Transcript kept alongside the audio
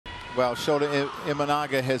Well, Shota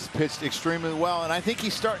Imanaga has pitched extremely well, and I think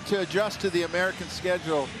he's starting to adjust to the American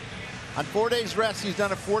schedule. On 4 days rest, he's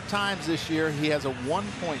done it 4 times this year. He has a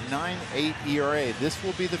 1.98 ERA. This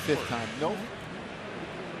will be the 5th time. Nope.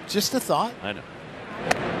 Just a thought. I know.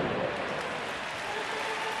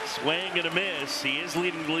 Swing and a miss. He is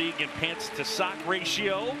leading the league in pants to sock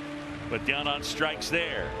ratio, but down on strikes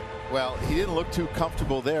there. Well, he didn't look too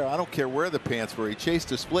comfortable there. I don't care where the pants were. He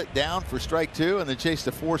chased a split down for strike 2 and then chased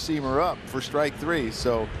a 4-seamer up for strike 3.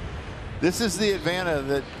 So this is the advantage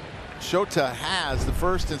that Shota has the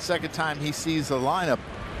first and second time he sees the lineup.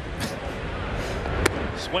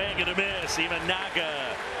 Swing and a miss.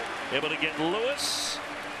 Imanaga able to get Lewis.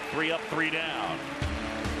 3 up, 3 down.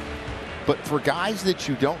 But for guys that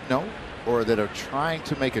you don't know or that are trying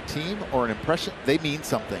to make a team or an impression, they mean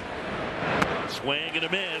something. Swing and a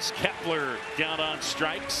miss. Kepler down on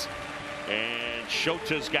strikes. And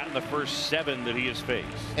Shota's gotten the first 7 that he has faced.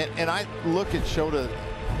 And I look at Shota,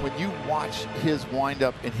 when you watch his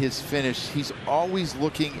windup and his finish, he's always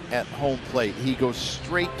looking at home plate. He goes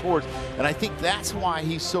straight towards, and I think that's why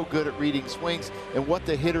he's so good at reading swings and what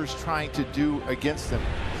the hitter's trying to do against him.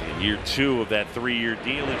 In year 2 of that 3-year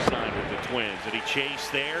deal he signed with the Twins. And he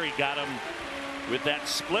chased there. He got him with that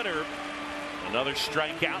splitter. Another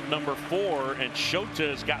strikeout, number 4, and Shota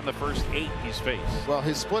has gotten the first 8 he's faced. Well,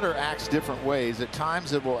 his splitter acts different ways. At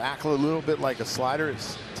times it will act a little bit like a slider.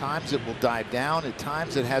 At times it will dive down. At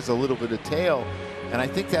times it has a little bit of tail. And I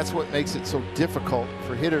think that's what makes it so difficult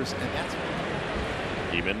for hitters. And that's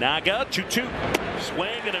Imanaga, 2-2.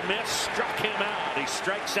 Swing and a miss, struck him out. He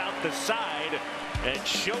strikes out the side, and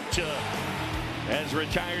Shota has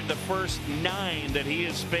retired the first 9 that he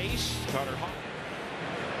has faced. Carter Hall.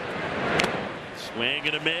 Swing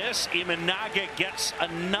and a miss. Imanaga gets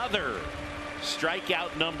another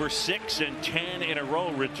strikeout, number 6, and 10 in a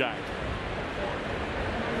row retired.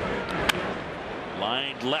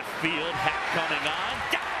 Lined left field, Hack coming on,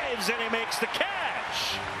 dives, and he makes the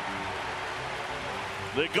catch.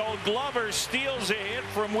 The Gold Glover steals a hit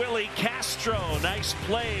from Willie Castro. Nice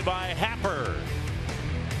play by Happer.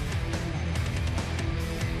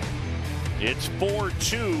 It's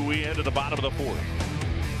 4-2. We head to the bottom of the 4th.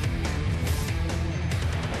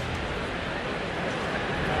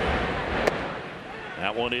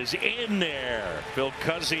 That one is in there. Phil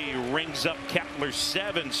Cuzzy rings up Kepler.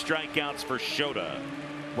 7 strikeouts for Shota.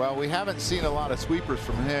 Well, we haven't seen a lot of sweepers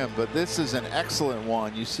from him, but this is an excellent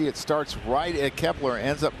one. You see it starts right at Kepler,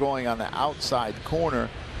 ends up going on the outside corner,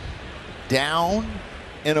 down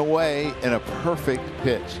and away in a perfect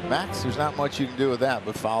pitch. Max, there's not much you can do with that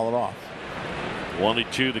but foul it off.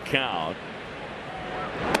 1-2 the count.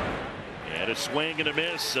 And a swing and a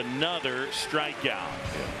miss, another strikeout.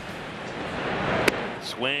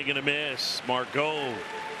 Swing and a miss. Margot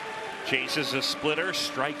chases a splitter.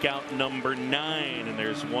 Strikeout number 9, and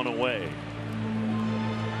there's 1 away.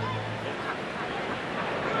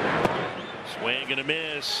 Swing and a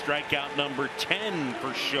miss. Strikeout number 10 for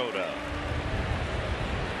Shota.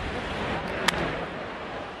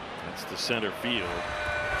 That's the center field.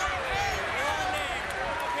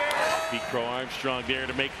 Pete Crow Armstrong there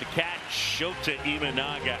to make the catch. Shota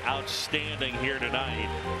Imanaga outstanding here tonight.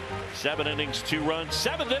 7 innings, 2 runs,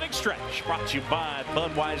 7th inning stretch. Brought to you by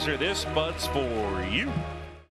Budweiser. This Bud's for you.